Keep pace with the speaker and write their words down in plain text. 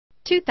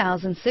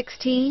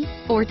2016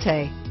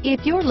 Forte.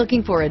 If you're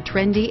looking for a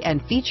trendy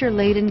and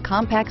feature-laden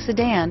compact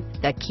sedan,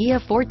 the Kia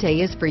Forte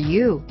is for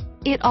you.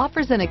 It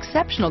offers an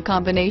exceptional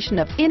combination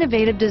of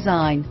innovative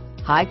design,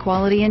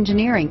 high-quality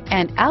engineering,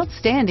 and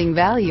outstanding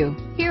value.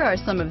 Here are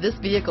some of this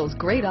vehicle's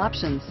great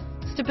options: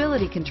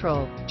 stability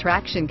control,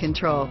 traction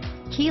control,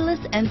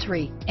 keyless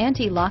entry,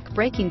 anti-lock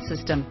braking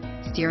system,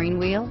 steering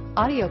wheel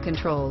audio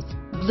controls,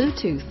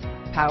 Bluetooth,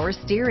 power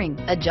steering,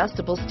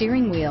 adjustable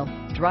steering wheel,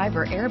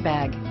 driver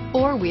airbag,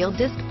 four-wheel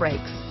disc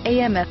brakes,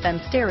 AM/FM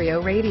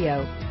stereo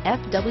radio,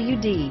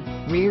 FWD,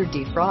 rear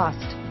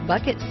defrost,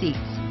 bucket seats,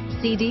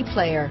 CD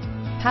player,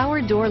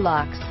 power door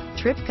locks,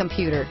 trip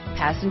computer,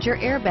 passenger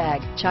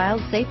airbag,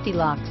 child safety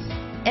locks,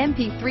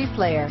 MP3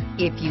 player.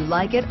 If you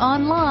like it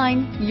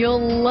online,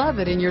 you'll love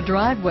it in your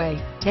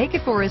driveway. Take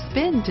it for a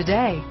spin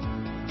today.